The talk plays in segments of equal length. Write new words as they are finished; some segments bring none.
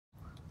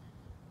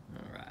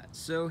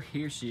So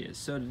here she is.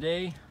 So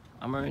today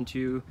I'm going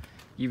to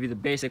give you the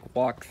basic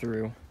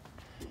walkthrough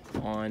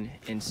on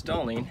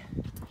installing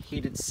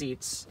heated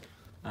seats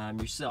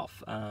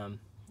yourself.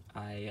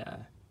 I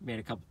made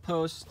a couple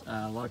posts,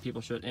 a lot of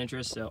people showed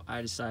interest, so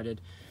I decided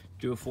to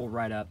do a full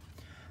write-up.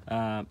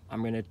 I'm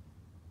going to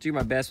do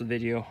my best with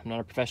video. I'm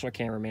not a professional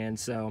cameraman,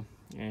 so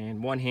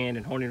in one hand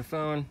and holding a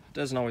phone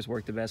doesn't always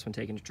work the best when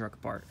taking the truck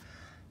apart.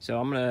 So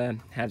I'm going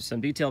to have some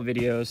detailed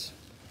videos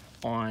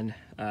on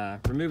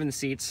removing the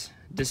seats,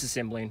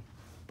 disassembling,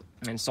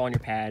 and installing your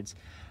pads,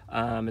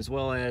 as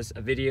well as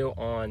a video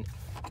on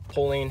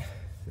pulling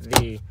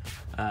the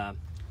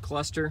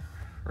cluster,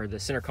 or the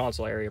center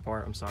console area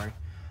apart, I'm sorry.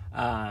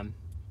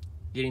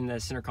 Getting the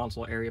center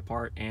console area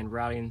apart and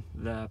routing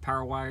the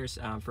power wires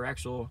for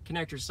actual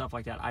connectors, stuff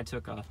like that. I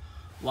took a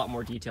lot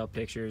more detailed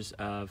pictures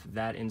of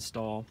that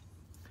install.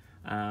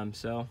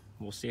 So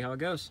we'll see how it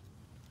goes.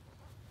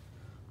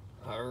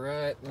 All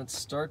right, let's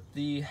start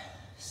the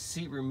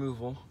seat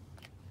removal.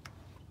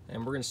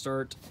 And we're gonna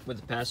start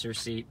with the passenger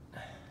seat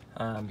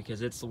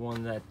because it's the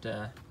one that,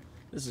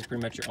 this is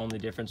pretty much your only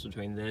difference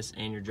between this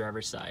and your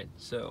driver's side.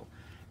 So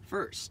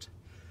first,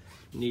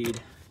 you need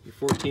your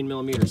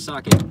 14mm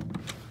socket, and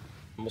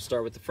we'll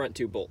start with the front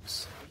two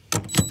bolts.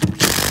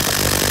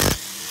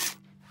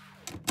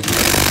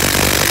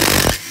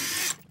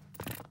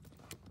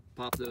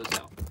 Pop those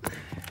out.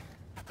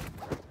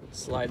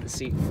 Slide the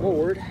seat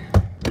forward.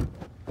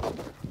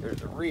 There's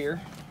the rear.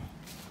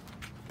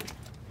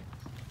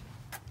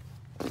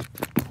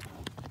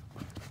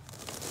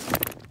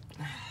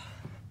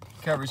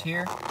 Covers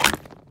here.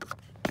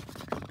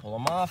 Pull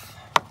them off.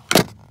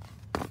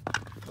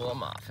 Pull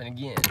them off. And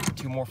again,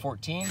 two more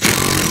 14.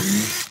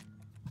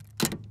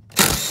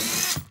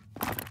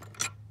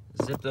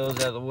 Zip those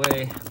out of the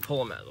way.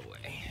 Pull them out of the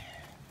way.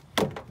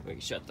 We can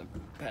shut the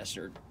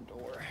passenger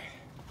door.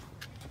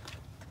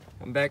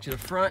 Come back to the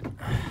front.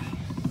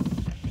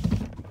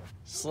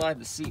 Slide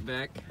the seat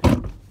back.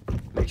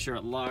 Make sure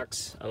it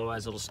locks,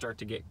 otherwise it'll start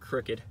to get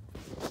crooked.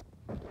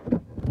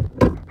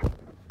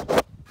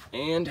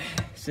 And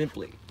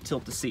simply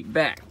tilt the seat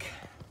back.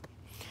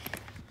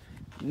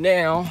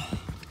 Now,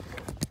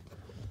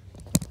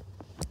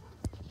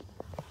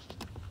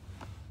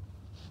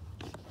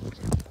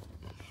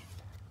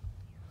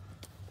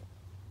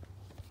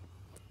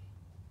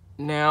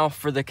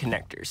 for the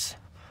connectors.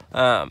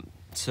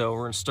 So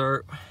we're gonna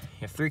start, you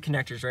have three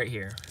connectors right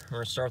here. We're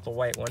gonna start with the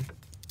white one.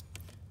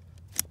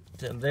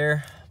 Tab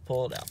there,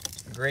 pull it out.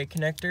 Gray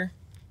connector,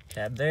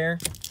 tab there,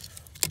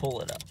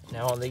 pull it up.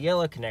 Now on the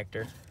yellow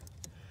connector,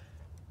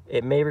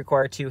 it may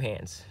require two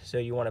hands. So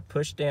you wanna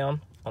push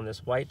down on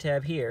this white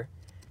tab here,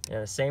 and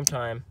at the same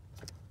time,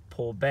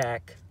 pull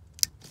back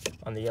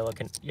on the yellow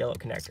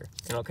connector,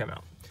 and it'll come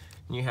out.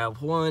 And you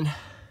have one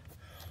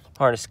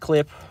harness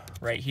clip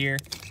right here.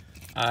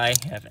 I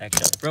have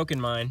actually broken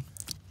mine,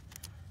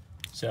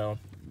 so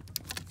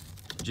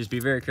just be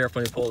very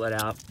careful when you pull that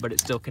out, but it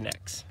still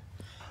connects.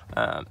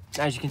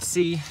 As you can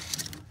see,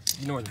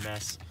 ignore the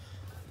mess.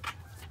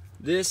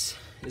 This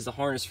is the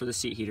harness for the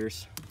seat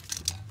heaters.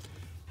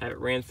 Have it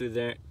ran through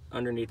there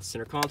underneath the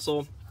center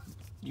console.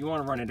 You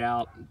want to run it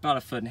out about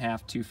 1.5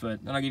 feet, 2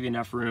 foot. That'll give you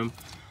enough room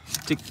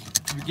to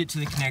get to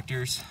the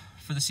connectors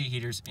for the seat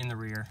heaters in the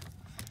rear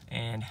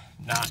and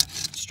not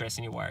stress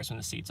any wires when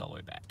the seat's all the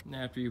way back.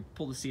 Now after you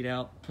pull the seat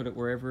out, put it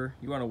wherever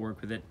you want to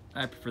work with it.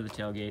 I prefer the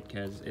tailgate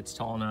because it's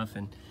tall enough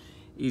and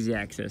easy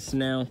access.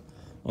 Now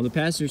on the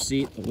passenger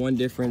seat, the one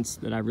difference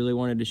that I really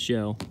wanted to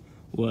show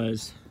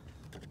was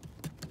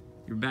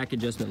your back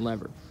adjustment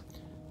lever.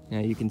 Now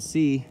you can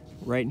see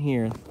right in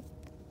here,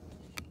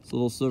 it's a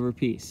little silver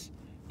piece.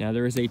 Now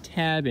there is a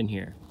tab in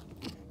here.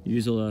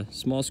 Use a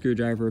small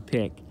screwdriver or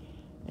pick,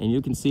 and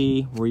you can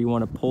see where you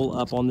want to pull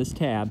up on this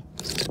tab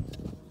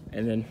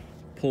and then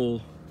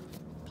pull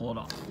it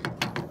off.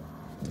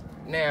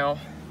 Now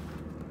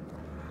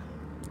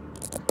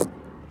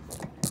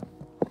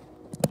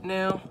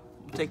we'll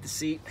take the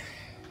seat,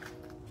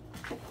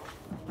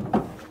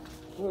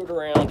 move it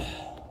around,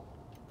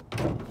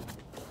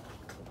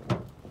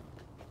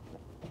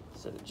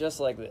 set it just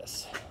like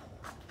this.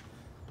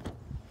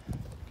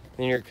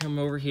 Then you're gonna come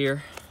over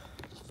here.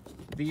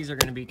 These are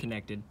gonna be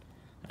connected.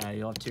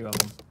 You'll have two of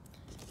them.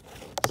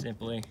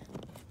 Simply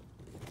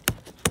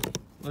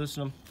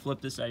loosen them,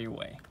 flip this out of your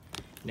way.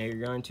 Now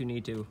you're going to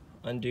need to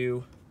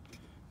undo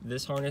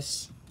this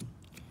harness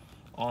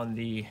on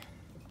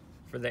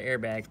for the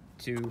airbag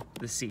to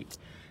the seat.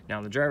 Now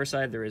on the driver's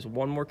side, there is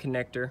one more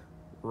connector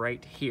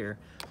right here.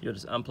 You'll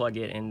just unplug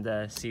it and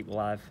the seat will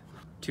have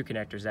two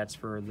connectors. That's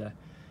for the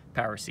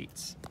power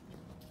seats.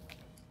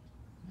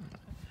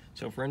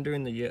 So if we're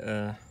undoing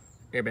the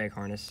airbag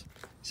harness,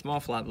 small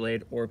flat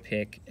blade or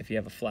pick if you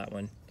have a flat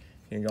one.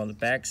 You're gonna go on the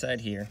back side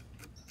here,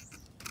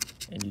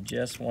 and you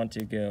just want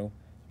to go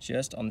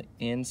just on the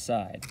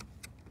inside,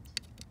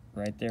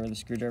 right there where the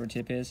screwdriver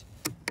tip is,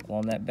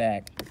 along that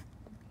back,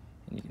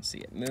 and you can see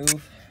it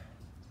move.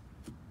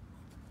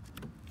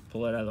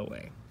 Pull it out of the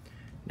way.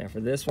 Now for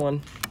this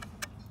one,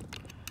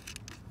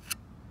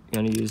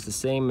 you're going to use the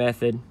same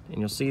method, and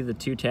you'll see the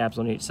 2 tabs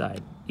on each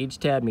side. Each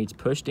tab needs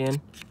pushed in,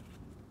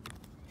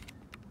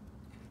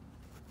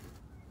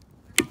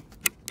 and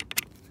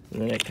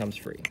then it comes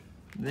free.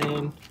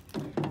 Then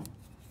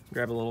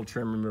grab a little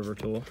trim remover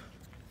tool,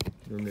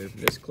 remove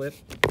this clip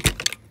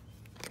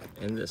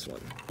and this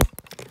one.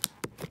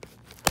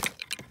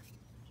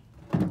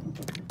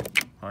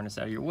 Harness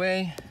out of your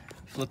way,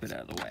 flip it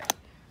out of the way.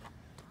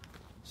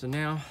 So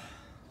now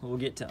we'll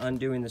get to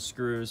undoing the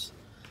screws.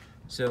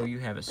 So you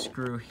have a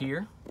screw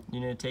here,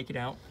 you need to take it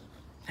out.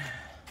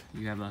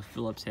 You have a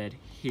Phillips head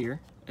here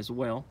as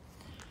well.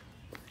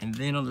 And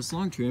then on this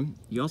long trim,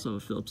 you also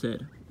have a Phillips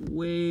head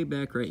way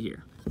back right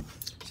here.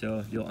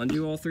 So you'll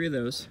undo all 3 of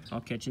those.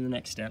 I'll catch you in the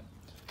next step.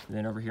 And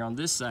then over here on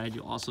this side,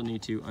 you'll also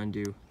need to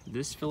undo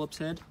this Phillips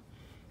head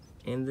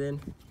and then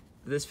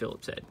this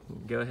Phillips head.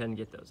 Go ahead and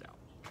get those out.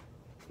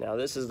 Now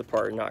this is the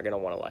part you're not gonna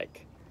wanna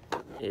like,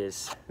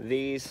 is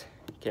these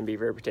can be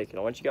very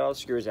particular. Once you get all the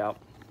screws out,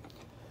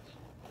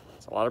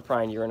 it's a lot of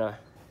prying. You're gonna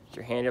put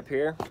your hand up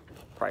here,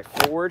 pry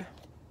forward,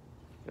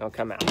 and it'll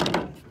come out.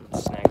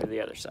 Let's snag to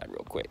the other side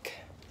real quick.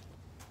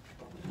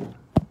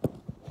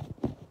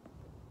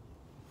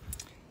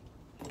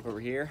 Over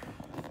here,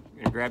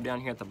 you're gonna grab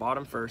down here at the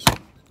bottom first.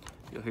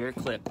 You'll hear a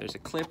clip. There's a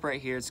clip right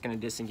here that's gonna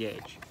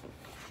disengage.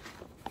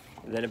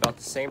 And then about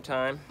the same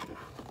time,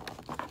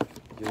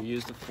 you'll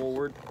use the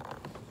forward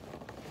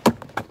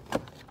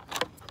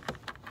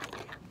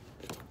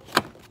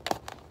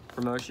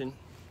promotion.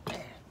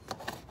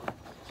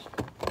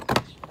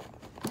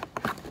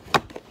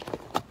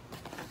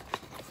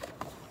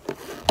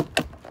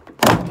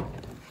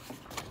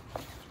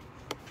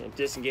 And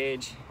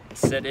disengage and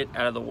set it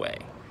out of the way.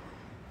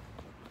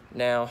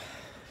 Now,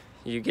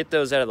 you get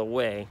those out of the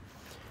way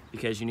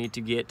because you need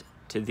to get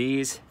to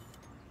these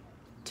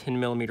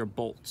 10mm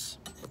bolts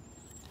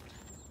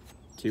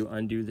to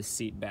undo the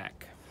seat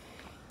back.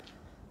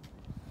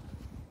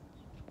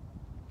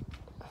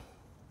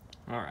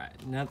 All right,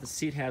 now that the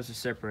seat halves are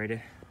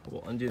separated,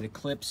 we'll undo the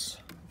clips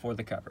for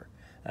the cover.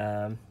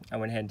 I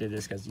went ahead and did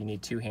this because you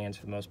need 2 hands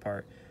for the most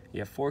part.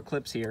 You have 4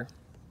 clips here.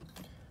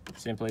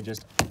 Simply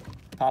just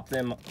pop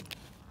them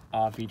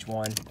off each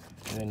one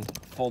and then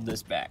fold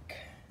this back.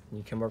 And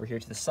you come over here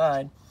to the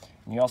side,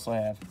 and you also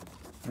have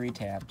 3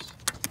 tabs.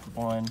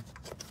 1,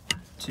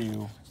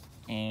 2,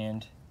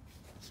 and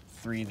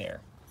 3 there.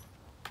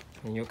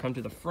 And you'll come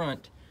to the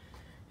front.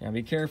 Now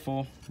be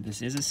careful,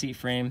 this is a seat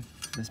frame.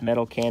 This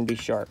metal can be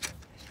sharp.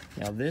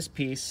 Now this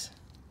piece,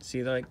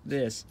 see like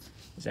this,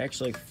 is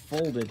actually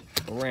folded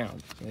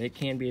around. It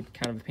can be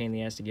kind of a pain in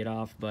the ass to get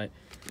off, but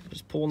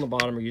just pull on the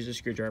bottom or use a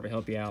screwdriver to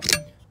help you out.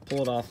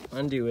 Pull it off,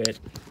 undo it,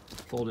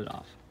 fold it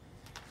off.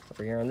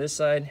 Over here on this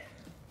side,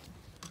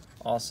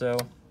 also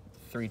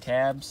 3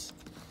 tabs.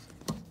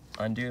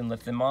 Undo and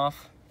lift them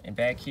off. And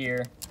back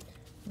here,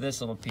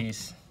 this little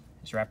piece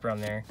is wrapped around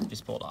there,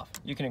 just pull it off.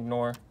 You can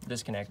ignore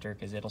this connector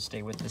because it'll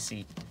stay with the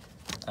seat.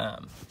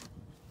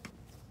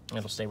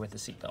 It'll stay with the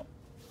seat belt.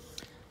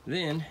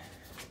 Then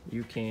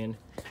you can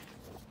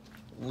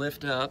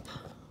lift up.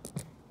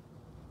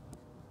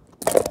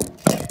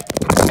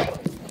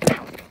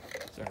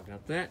 Sorry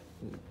about that.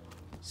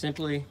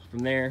 Simply from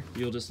there,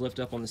 you'll just lift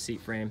up on the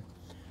seat frame,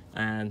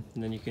 and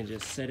then you can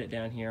just set it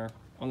down here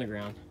on the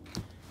ground.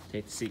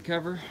 Take the seat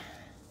cover,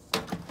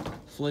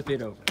 flip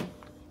it over,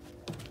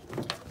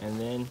 and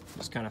then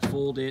just kind of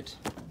fold it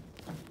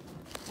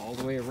all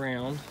the way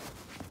around.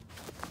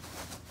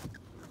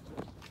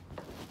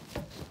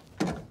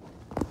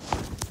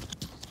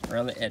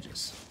 Around the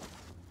edges.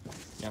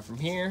 Now from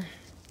here,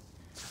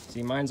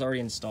 see mine's already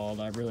installed.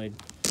 I'm gonna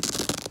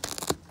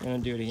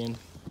do it again.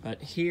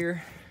 But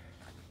here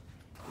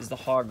is the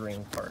hog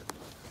ring part.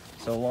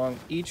 So along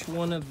each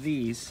one of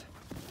these,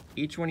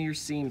 each one of your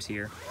seams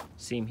here,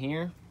 seam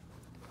here,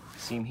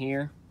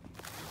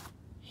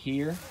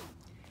 here,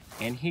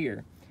 and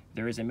here,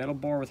 there is a metal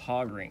bar with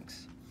hog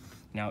rings.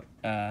 Now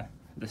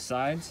the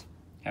sides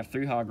have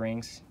 3 hog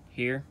rings,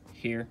 here,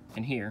 here,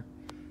 and here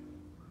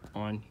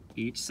on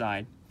each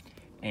side.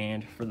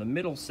 And for the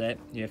middle set,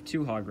 you have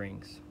 2 hog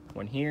rings.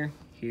 One here,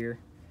 here,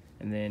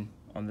 and then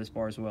on this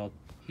bar as well,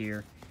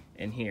 here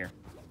and here.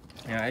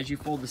 Now as you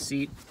fold the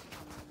seat,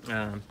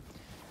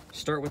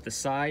 start with the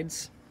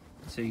sides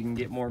so you can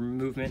get more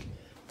movement.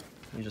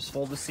 You just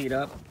fold the seat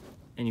up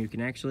and you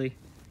can actually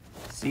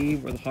see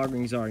where the hog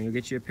rings are. And you'll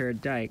get you a pair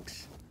of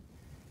dikes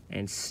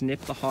and snip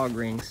the hog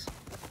rings.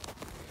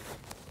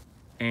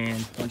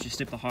 And once you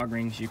snip the hog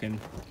rings, you can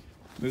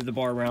move the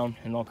bar around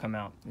and they'll come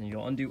out. And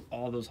you'll undo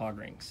all those hog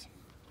rings.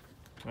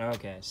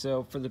 Okay,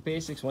 so for the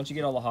basics, once you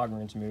get all the hog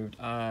rings moved,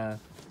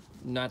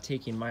 not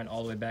taking mine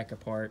all the way back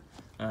apart,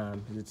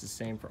 because it's the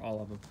same for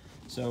all of them.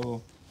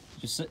 So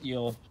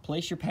you'll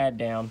place your pad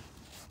down,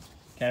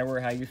 kind of where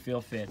how you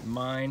feel fit.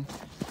 Mine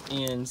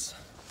ends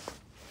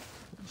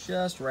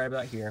just right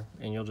about here,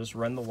 and you'll just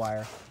run the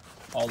wire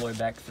all the way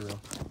back through.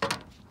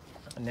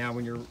 Now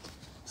when you're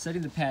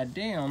setting the pad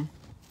down,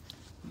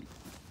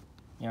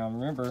 now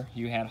remember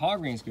you had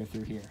hog rings go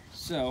through here.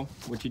 So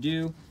what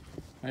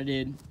I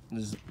did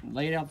is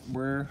lay it out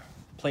where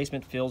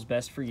placement feels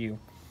best for you.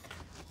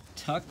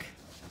 tuck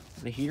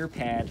the heater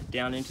pad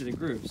down into the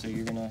groove. So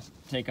you're gonna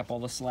take up all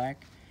the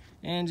slack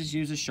and just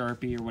use a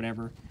Sharpie or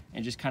whatever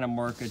and just kind of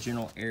mark a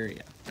general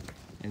area.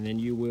 And then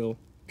you will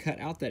cut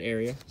out that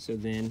area so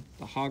then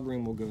the hog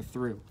ring will go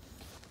through.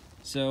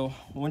 So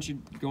once you're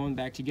going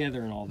back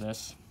together and all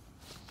this,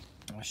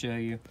 I'll show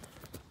you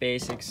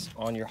basics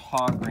on your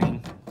hog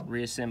ring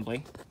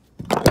reassembly.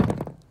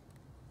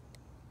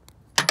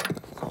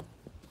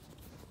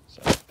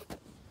 So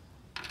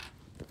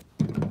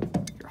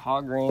your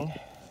hog ring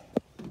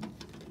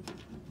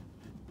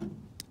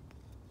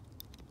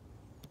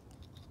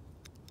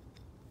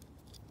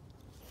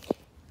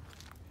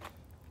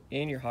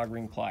and your hog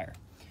ring plier.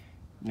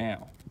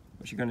 Now,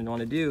 what you're going to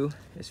want to do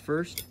is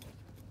first,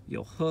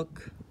 you'll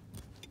hook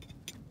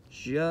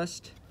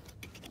just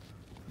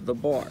the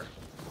bar.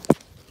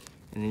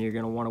 And then you're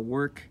going to want to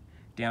work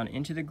down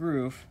into the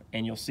groove,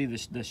 and you'll see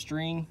the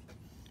string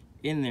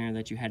in there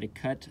that you had to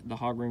cut the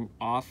hog ring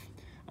off.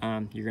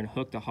 You're going to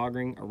hook the hog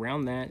ring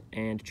around that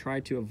and try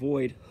to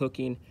avoid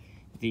hooking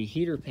the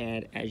heater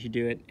pad as you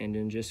do it, and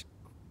then just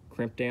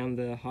crimp down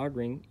the hog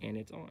ring and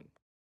it's on.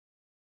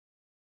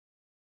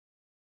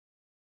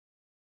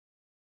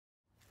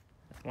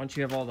 Once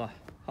you have all the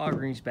hog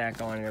rings back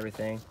on and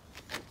everything,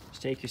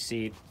 just take your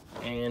seat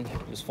and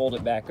just fold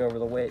it back over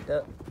the way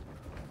up,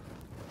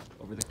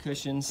 over the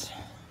cushions.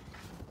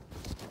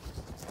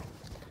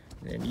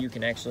 Then you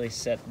can actually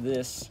set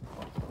this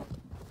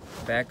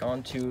back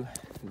onto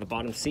the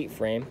bottom seat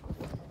frame,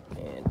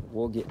 and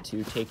we'll get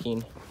to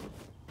doing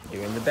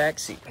the back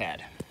seat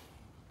pad.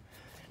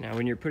 Now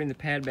when you're putting the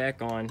pad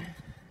back on,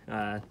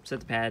 set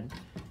the pad,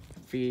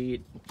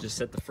 just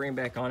set the frame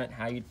back on it,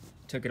 how you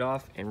took it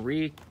off, and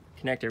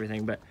reconnect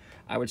everything. But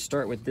I would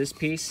start with this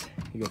piece.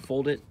 You'll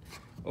fold it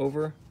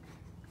over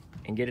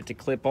and get it to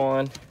clip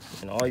on,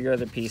 and all your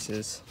other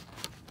pieces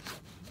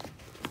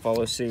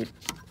follow suit.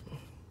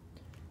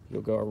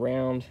 You'll go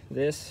around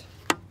this,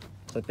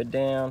 clip it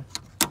down,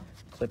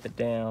 clip it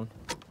down,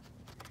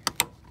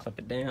 clip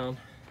it down.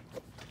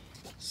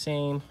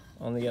 Same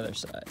on the other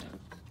side.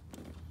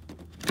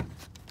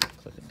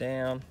 Clip it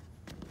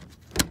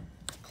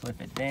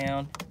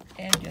down,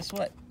 and guess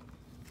what?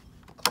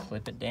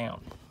 Clip it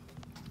down.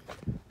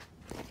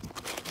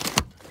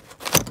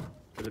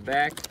 For the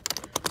back,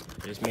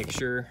 just make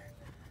sure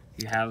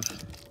you have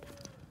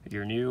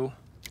your new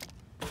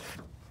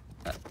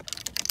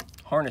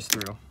harness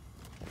through.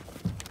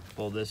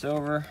 Fold this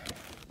over,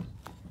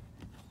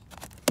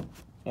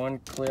 one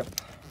clip,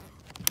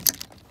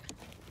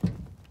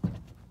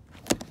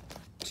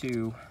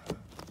 2,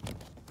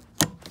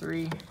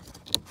 3,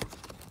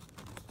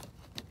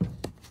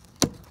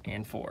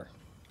 and 4.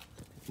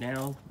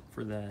 Now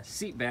for the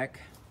seat back,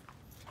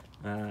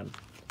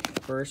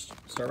 first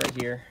start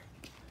right here.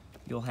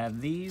 You'll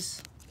have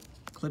these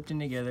clipped in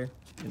together.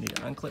 You need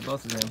to unclip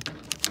both of them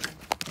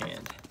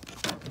and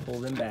pull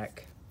them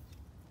back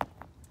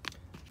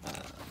a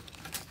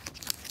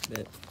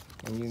bit,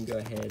 and you can go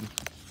ahead and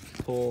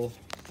pull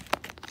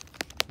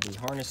the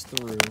harness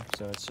through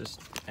so it's just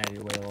out of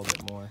your way a little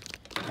bit more.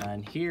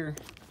 And here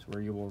is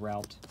where you will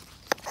route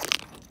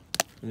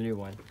the new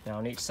one. Now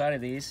on each side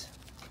of these,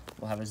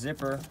 we'll have a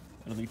zipper.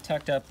 It'll be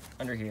tucked up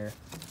under here.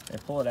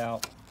 And pull it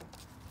out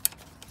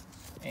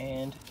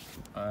and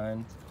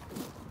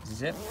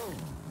unzip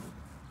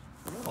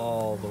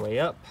all the way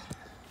up.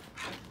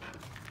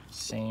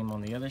 Same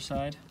on the other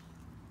side.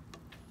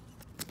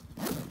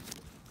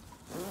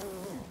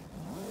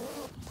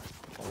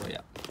 All the way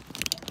up.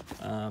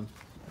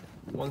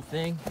 One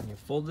thing, you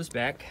fold this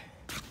back.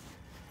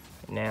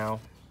 Now,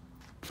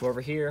 go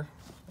over here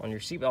on your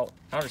seatbelt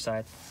outer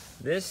side.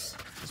 This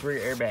is where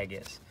your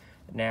airbag is.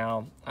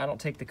 Now, I don't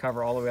take the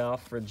cover all the way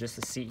off for just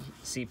the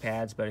seat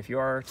pads, but if you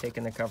are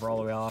taking the cover all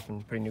the way off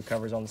and putting new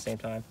covers on the same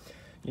time,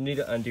 you need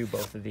to undo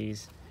both of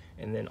these,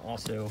 and then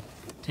also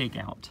take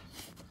out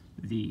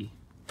the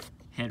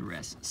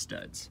headrest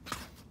studs.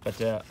 But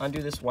to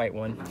undo this white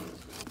one,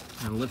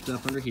 and lift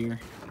up under here,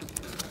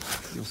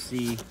 you'll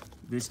see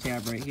this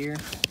tab right here.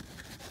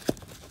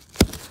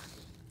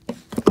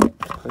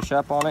 Push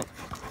up on it,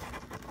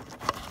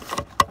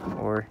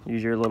 or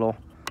use your little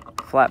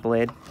flat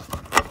blade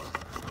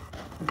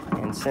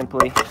and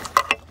simply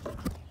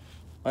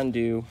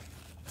undo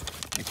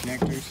the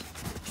connectors.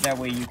 That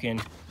way you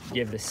can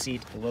give the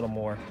seat a little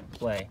more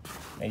play.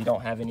 Now you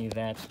don't have any of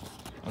that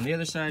on the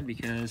other side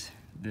because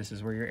this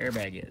is where your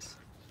airbag is.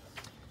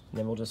 And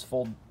then we'll just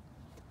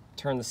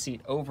turn the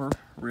seat over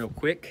real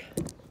quick.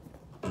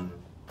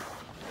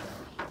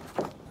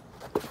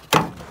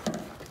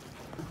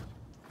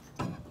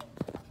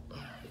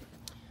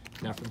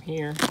 Now from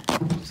here,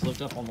 just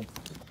lift up on the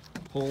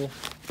pull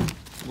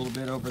a little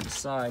bit over the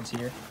sides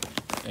here,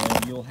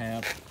 and you'll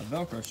have a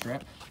Velcro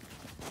strap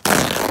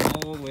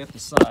all the way up the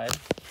side,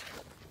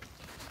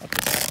 up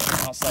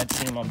the outside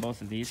seam on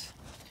both of these.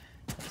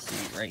 Let's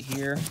see, right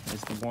here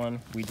is the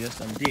one we just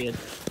undid.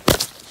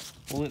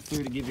 Pull it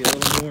through to give you a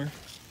little more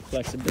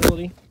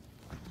flexibility.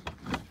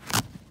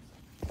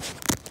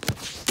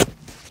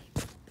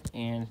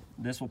 And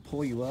this will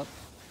pull you up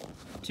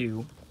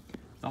to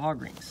the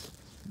hog rings.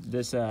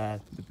 This the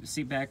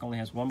seat back only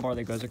has one bar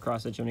that goes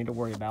across that you'll need to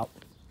worry about.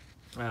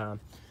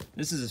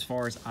 This is as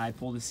far as I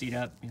pull the seat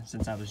up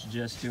since I was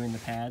just doing the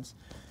pads.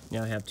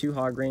 Now I have 2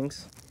 hog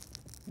rings,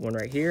 one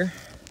right here,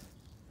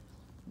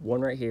 one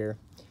right here.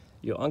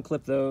 You'll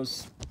unclip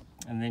those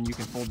and then you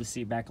can fold the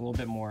seat back a little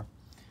bit more.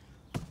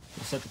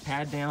 You'll set the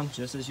pad down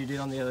just as you did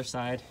on the other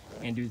side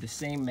and do the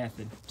same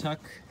method. Tuck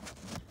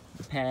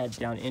the pad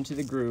down into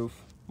the groove,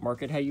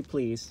 mark it how you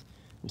please,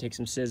 and take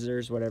some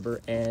scissors,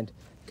 whatever, and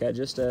cut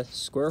just a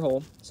square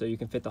hole so you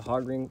can fit the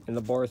hog ring and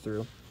the bar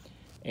through,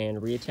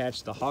 and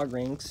reattach the hog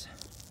rings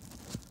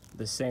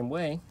the same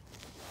way,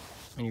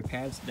 and your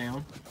pad's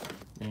down,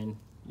 and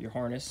your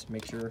harness,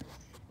 make sure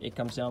it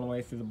comes down the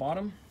way through the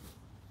bottom.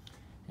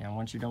 And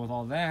once you're done with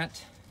all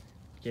that,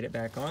 get it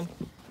back on.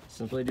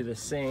 Simply do the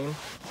same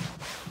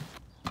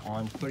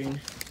on putting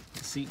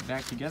the seat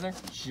back together,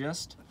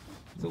 just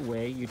the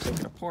way you took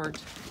it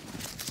apart.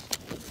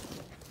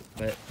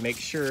 But make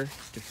sure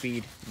to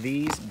feed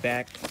these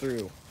back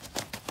through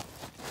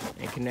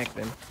and connect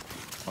them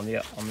on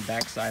the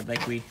back side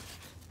like we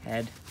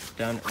had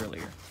done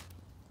earlier.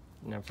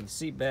 Now for the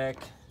seat back,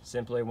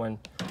 simply once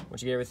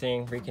you get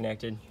everything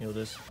reconnected, you'll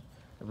just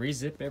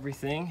re-zip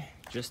everything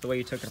just the way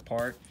you took it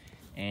apart,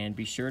 and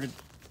be sure to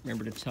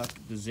remember to tuck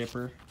the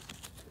zipper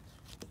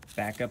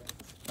back up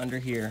under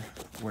here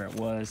where it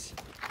was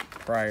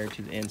prior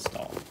to the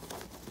install.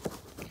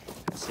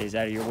 It stays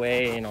out of your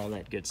way and all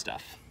that good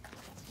stuff.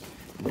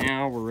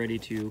 Now we're ready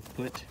to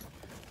put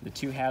the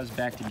 2 halves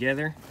back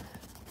together.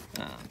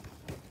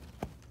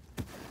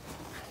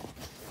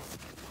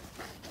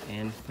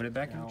 And put it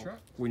back in the truck.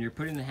 When you're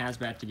putting the halves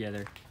back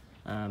together,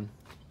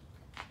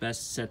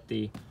 best set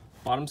the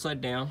bottom side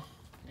down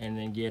and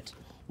then get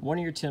one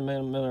of your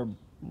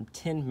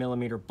 10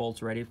 millimeter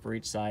bolts ready for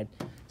each side.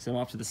 Set them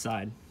off to the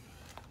side.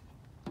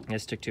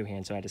 This took 2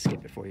 hands, so I had to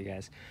skip it for you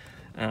guys.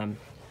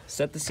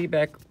 Set the seat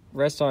back,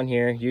 rest on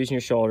here, using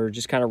your shoulder.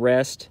 Just kind of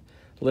rest,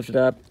 lift it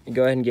up, and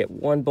go ahead and get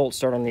 1 bolt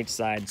start on each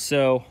side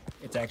so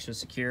it's actually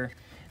secure.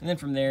 And then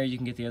from there, you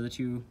can get the other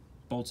 2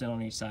 bolts in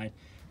on each side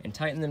and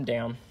tighten them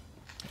down,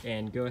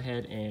 and go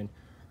ahead and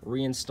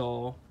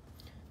reinstall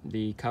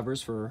the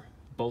covers for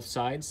both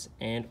sides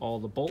and all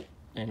the bolt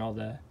and all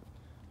the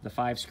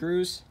 5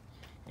 screws,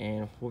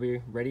 and we'll be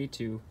ready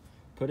to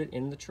put it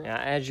in the truck. Now,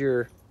 as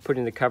you're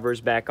putting the covers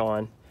back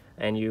on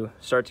and you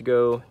start to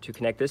go to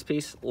connect this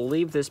piece,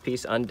 leave this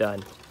piece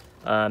undone.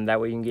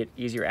 That way you can get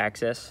easier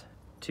access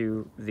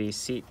to the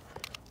seat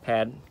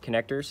pad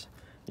connectors.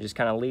 You just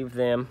kind of leave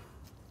them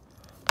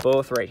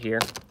both right here,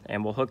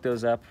 and we'll hook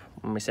those up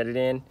when we set it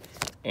in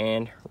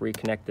and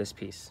reconnect this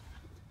piece.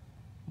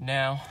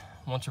 Now,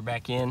 once we're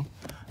back in,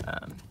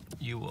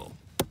 you will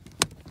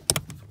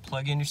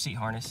plug in your seat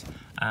harness.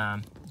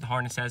 The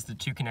harness has the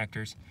 2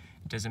 connectors.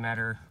 It doesn't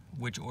matter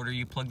which order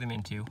you plug them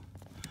into.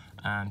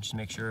 Just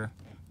make sure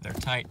they're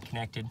tight,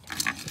 connected,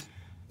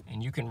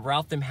 and you can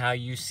route them how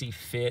you see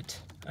fit.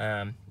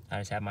 I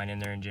just have mine in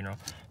there in general.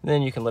 And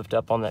then you can lift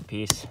up on that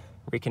piece,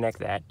 reconnect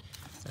that.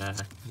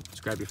 Let's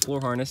grab your floor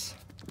harness.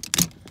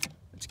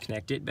 Let's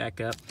connect it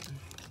back up.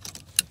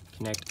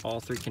 Connect all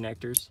 3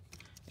 connectors,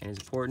 and it's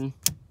important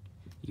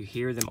you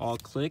hear them all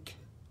click,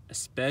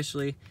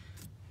 especially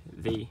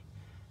the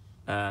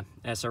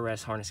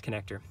SRS harness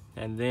connector.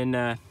 And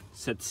then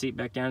set the seat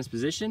back down in its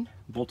position,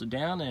 bolt it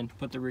down, and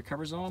put the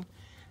recovers on,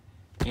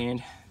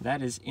 and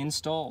that is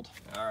installed.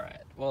 All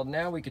right, well,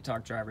 now we could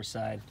talk driver's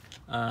side.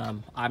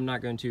 I'm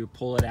not going to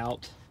pull it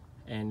out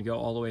and go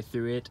all the way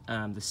through it.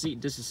 The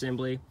seat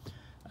disassembly,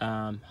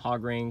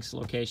 hog rings,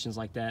 locations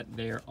like that,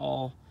 they are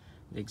all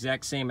the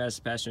exact same as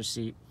the passenger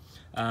seat.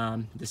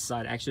 This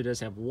side actually does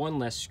have 1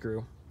 less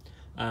screw.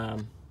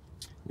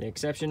 The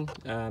exception,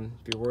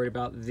 if you're worried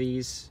about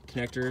these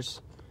connectors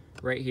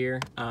right here,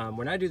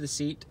 when I do the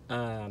seat,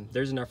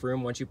 there's enough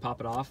room once you pop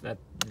it off that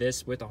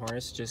this with the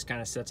harness just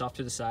kind of sets off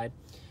to the side.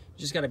 You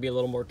just got to be a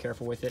little more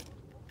careful with it.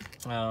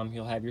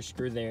 You'll have your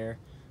screw there,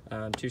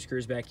 2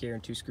 screws back here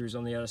and 2 screws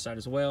on the other side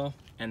as well,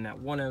 and that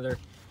one other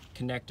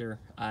connector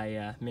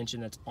I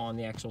mentioned that's on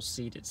the actual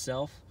seat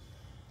itself.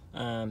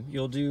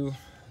 You'll do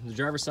the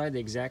driver's side the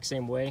exact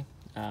same way,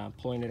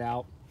 pulling it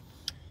out,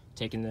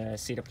 taking the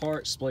seat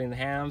apart, splitting the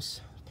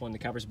halves, pulling the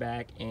covers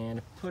back,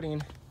 and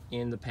putting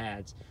in the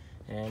pads.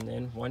 And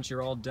then once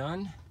you're all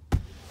done,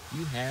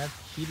 you have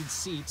heated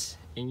seats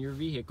in your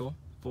vehicle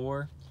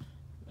for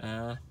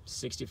 $65,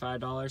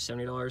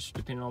 $70,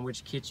 depending on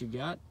which kit you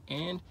got,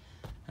 and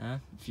a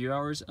few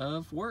hours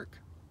of work.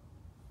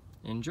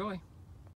 Enjoy.